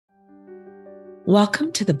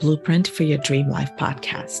Welcome to the Blueprint for Your Dream Life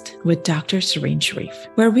podcast with Dr. Sareen Sharif,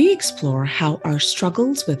 where we explore how our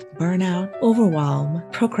struggles with burnout, overwhelm,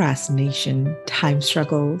 procrastination, time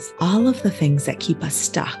struggles, all of the things that keep us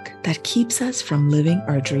stuck, that keeps us from living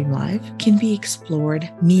our dream life, can be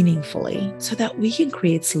explored meaningfully so that we can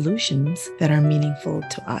create solutions that are meaningful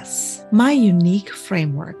to us. My unique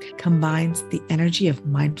framework combines the energy of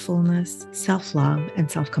mindfulness, self-love, and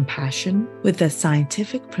self-compassion with the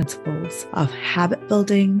scientific principles of habit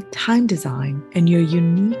building, time design, and your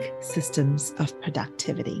unique systems of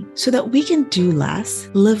productivity so that we can do less,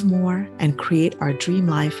 live more, and create our dream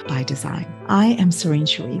life by design. I am Sareen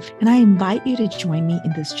Sharif, and I invite you to join me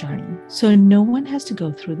in this journey so no one has to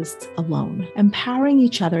go through this alone, empowering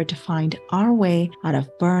each other to find our way out of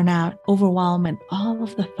burnout, overwhelm, and all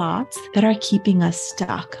of the thoughts that are keeping us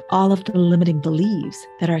stuck, all of the limiting beliefs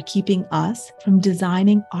that are keeping us from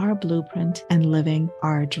designing our blueprint and living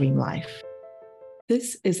our dream life.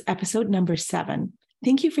 This is episode number 7.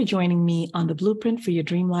 Thank you for joining me on the Blueprint for Your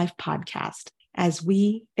Dream Life podcast as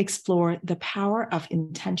we explore the power of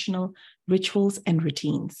intentional rituals and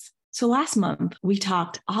routines. So last month, we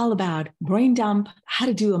talked all about brain dump, how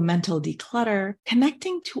to do a mental declutter,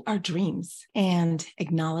 connecting to our dreams, and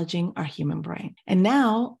acknowledging our human brain. And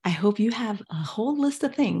now I hope you have a whole list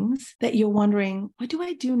of things that you're wondering, what do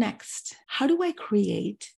I do next? How do I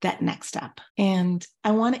create that next step? And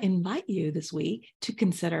I want to invite you this week to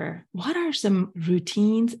consider what are some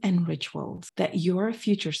routines and rituals that your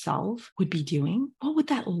future self would be doing? What would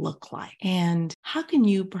that look like? And how can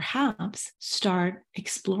you perhaps start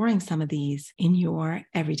exploring some of these in your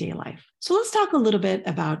everyday life? So let's talk a little bit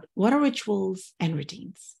about what are rituals and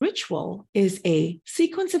routines. Ritual is a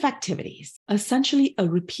sequence of activities, essentially a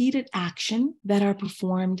repeated action that are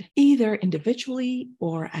performed either individually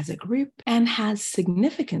or as a group and has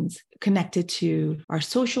significance connected to our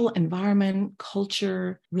social environment,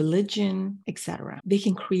 culture, religion, etc. They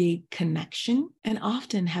can create connection and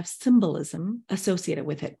often have symbolism associated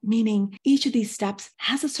with it, meaning each of these steps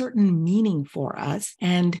has a certain meaning for us.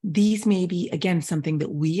 And these may be, again, something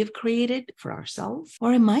that we have created for ourselves,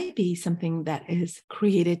 or it might be something that is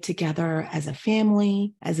created together as a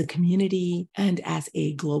family, as a community, and as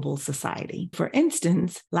a global society. For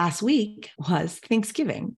instance, last week was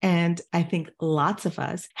Thanksgiving, and I think lots of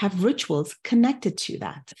us have rituals connected to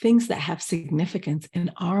that, things that have significance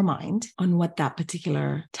in our mind on what that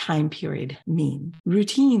particular time period means.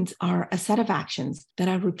 Routines are a set of actions that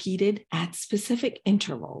are repeated at specific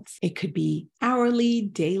intervals. It could be hourly,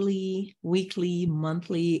 daily, weekly,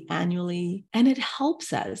 monthly, annually, and it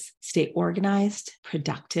helps us stay organized,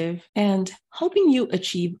 productive, and helping you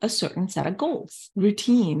achieve a certain set of goals.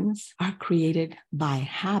 Routines are created by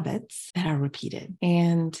habits that are repeated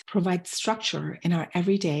and provide structure in our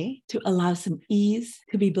everyday to allow some ease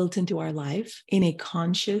to be built into our life in a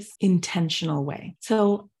conscious, intentional way.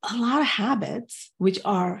 So a lot of habits, which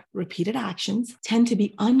are repeated actions, tend to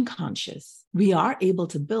be unconscious. We are able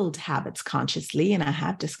to build habits consciously, and I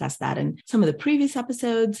have discussed that in some of the previous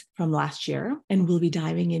episodes from last year, and we'll be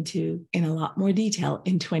diving into in a lot more detail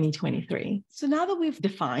in 2023. So now that we've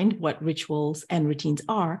defined what rituals and routines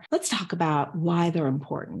are, let's talk about why they're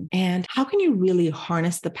important and how can you really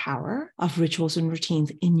harness the power of rituals and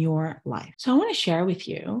routines in your life. So I want to share with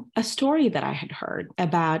you a story that I had heard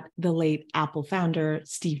about the late Apple founder,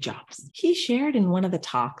 Steve Jobs. He shared in one of the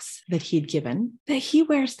talks that he'd given that he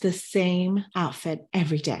wears the same outfit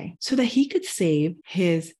every day so that he could save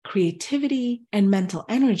his creativity and mental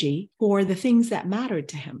energy for the things that mattered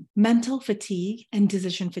to him. Mental fatigue and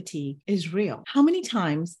decision fatigue is real. How many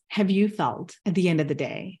times have you felt at the end of the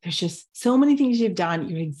day, there's just so many things you've done,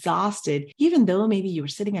 you're exhausted, even though maybe you were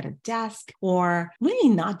sitting at a desk or really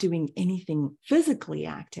not doing anything physically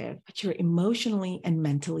active, but you're emotionally and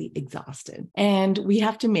mentally exhausted. And we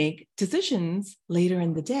have to make decisions later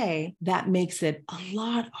in the day that makes it a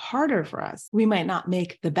lot harder for us. We might not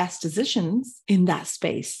make the best decisions in that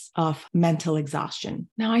space of mental exhaustion.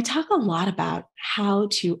 Now, I talk a lot about how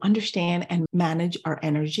to understand and manage our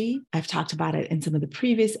energy. I've talked about it in some of the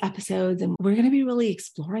previous episodes, and we're going to be really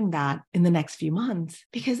exploring that in the next few months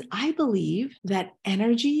because I believe that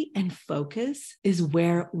energy and focus is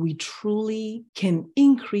where we truly can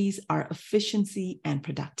increase our efficiency and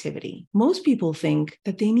productivity. Most people think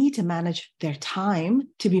that they need to manage their time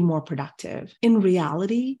to be more productive. In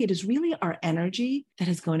reality, it is really our energy that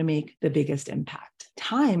is going to make the biggest impact.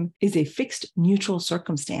 time is a fixed neutral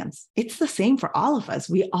circumstance. It's the same for all of us.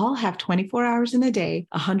 We all have 24 hours in a day,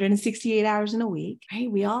 168 hours in a week,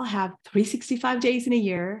 right? We all have 365 days in a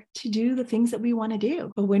year to do the things that we want to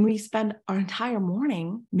do. But when we spend our entire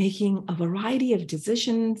morning making a variety of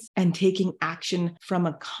decisions and taking action from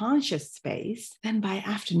a conscious space, then by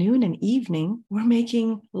afternoon and evening, we're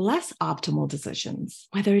making less optimal decisions,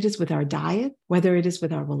 whether it is with our diet, whether it is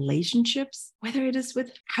with our relationships, whether it is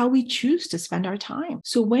with how we choose to spend our time.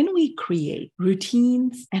 So when we create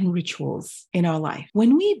routines and rituals in our life,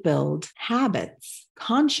 when we build habits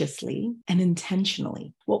consciously and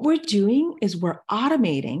intentionally, what we're doing is we're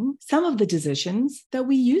automating some of the decisions that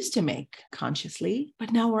we used to make consciously,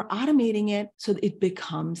 but now we're automating it so that it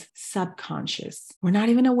becomes subconscious. We're not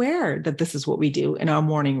even aware that this is what we do in our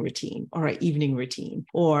morning routine or our evening routine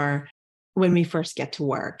or when we first get to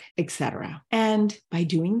work, etc. And by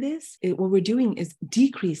doing this, what we're doing is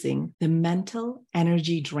decreasing the mental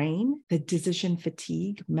energy drain, the decision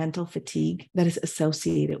fatigue, mental fatigue that is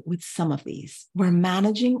associated with some of these. We're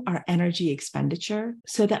managing our energy expenditure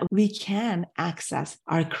so that we can access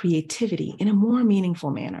our creativity in a more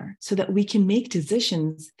meaningful manner, so that we can make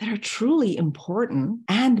decisions that are truly important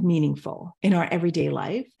and meaningful in our everyday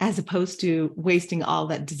life, as opposed to wasting all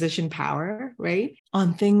that decision power, right,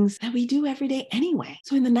 on things that we do every day anyway.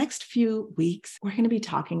 So in the next few weeks, we're going to be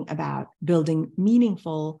talking about building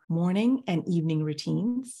meaningful morning and evening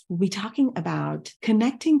routines. We'll be talking about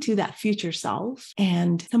connecting to that future self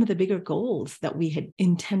and some of the bigger goals that we had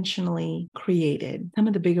intentionally created, some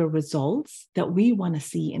of the bigger results that we want to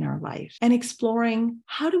see in our life, and exploring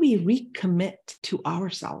how do we recommit to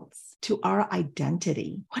ourselves, to our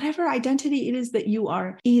identity, whatever identity it is that you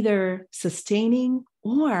are either sustaining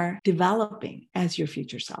or developing as your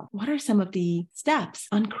future self. What are some of the steps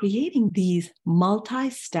on creating these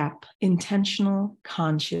multi-step, intentional,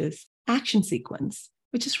 conscious action sequence,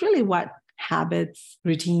 which is really what habits,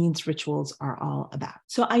 routines, rituals are all about.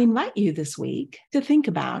 So I invite you this week to think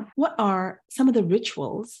about what are some of the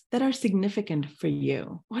rituals that are significant for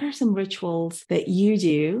you. What are some rituals that you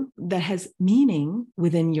do that has meaning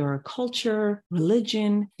within your culture,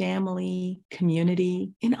 religion, family,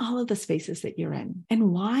 community, in all of the spaces that you're in?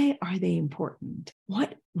 And why are they important?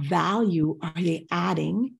 What value are they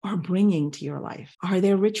adding or bringing to your life? Are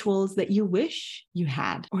there rituals that you wish you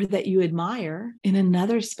had or that you admire in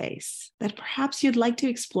another space that perhaps you'd like to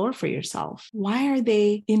explore for yourself? Why are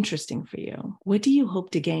they interesting for you? What do you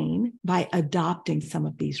hope to gain by adopting some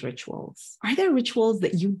of these rituals? Are there rituals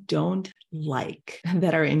that you don't like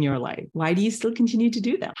that are in your life? Why do you still continue to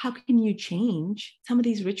do them? How can you change some of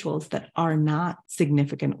these rituals that are not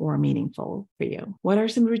significant or meaningful for you? What are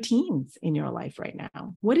some routines in your life right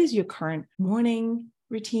now? What is your current morning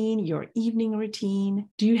routine, your evening routine?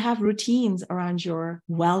 Do you have routines around your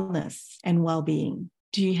wellness and well-being?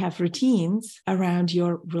 Do you have routines around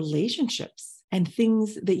your relationships and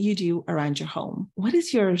things that you do around your home? What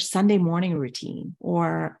is your Sunday morning routine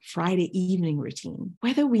or Friday evening routine?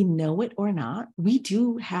 Whether we know it or not, we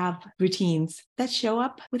do have routines that show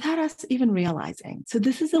up without us even realizing. So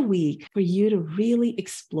this is a week for you to really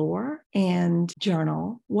explore and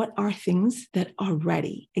journal what are things that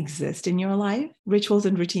already exist in your life, rituals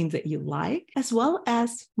and routines that you like, as well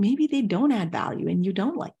as maybe they don't add value and you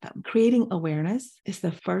don't like them. Creating awareness is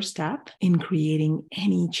the first step in creating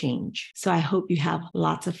any change. So I hope you have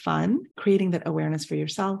lots of fun creating that awareness for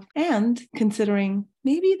yourself and considering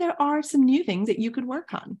maybe there are some new things that you could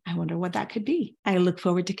work on. I wonder what that could be. I look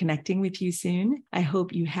forward to connecting with you soon. I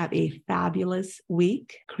hope you have a fabulous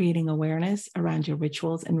week creating awareness around your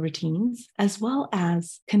rituals and routines, as well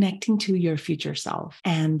as connecting to your future self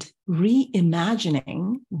and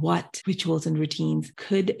reimagining what rituals and routines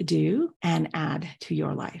could do and add to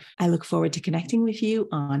your life. I look forward to connecting with you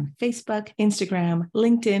on Facebook, Instagram,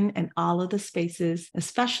 LinkedIn, and all of the spaces,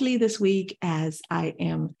 especially this week as I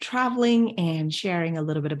am traveling and sharing a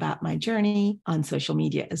little bit about my journey on social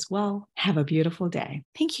media as well. Have a beautiful day.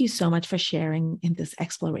 Thank you so much for sharing in this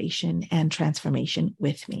exploration and transformation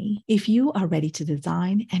with me. If you are ready to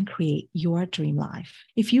design and create your dream life,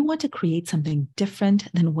 if you want to create something different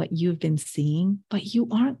than what you've been seeing, but you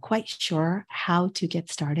aren't quite sure how to get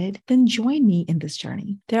started, then join me in this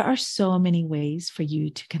journey. There are so many ways for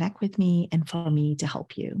you to connect with me and for me to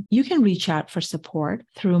help you. You can reach out for support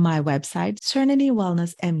through my website,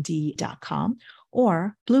 SerenityWellnessMD.com,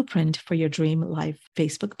 or Blueprint for Your Dream Life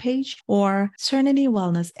Facebook page, or Serenity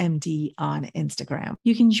Wellness MD on Instagram.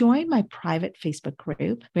 You can join my private Facebook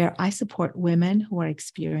group where I support women who are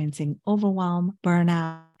experiencing overwhelm,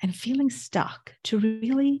 burnout, and feeling stuck to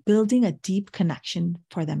really building a deep connection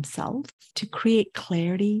for themselves to create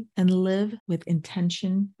clarity and live with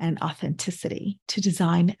intention and authenticity to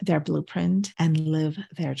design their blueprint and live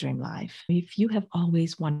their dream life. If you have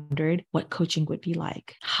always wondered what coaching would be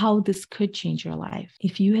like, how this could change your life,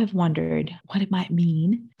 if you have wondered what it might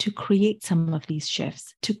mean to create some of these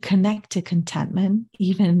shifts, to connect to contentment,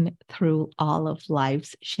 even through all of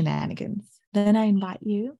life's shenanigans, then I invite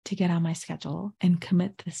you to get on my schedule and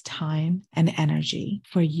commit this time and energy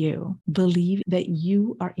for you. Believe that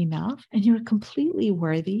you are enough and you're completely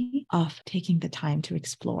worthy of taking the time to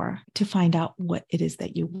explore, to find out what it is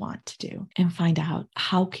that you want to do and find out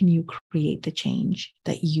how can you create the change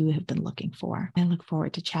that you have been looking for. I look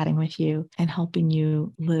forward to chatting with you and helping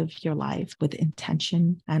you live your life with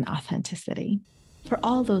intention and authenticity. For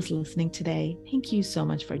all those listening today, thank you so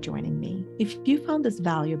much for joining me. If you found this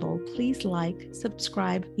valuable, please like,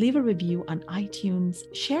 subscribe, leave a review on iTunes,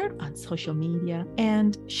 share it on social media,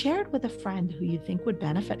 and share it with a friend who you think would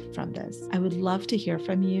benefit from this. I would love to hear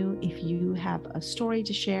from you if you have a story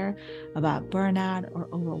to share about burnout or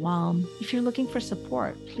overwhelm. If you're looking for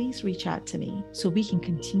support, please reach out to me so we can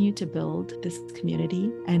continue to build this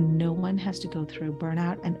community and no one has to go through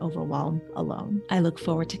burnout and overwhelm alone. I look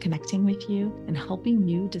forward to connecting with you and helping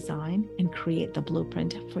you design and create the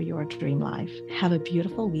blueprint for your dream life. Have a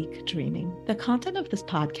beautiful week dreaming. The content of this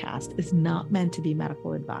podcast is not meant to be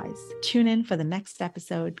medical advice. Tune in for the next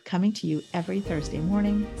episode coming to you every Thursday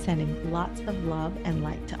morning, sending lots of love and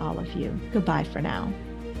light to all of you. Goodbye for now.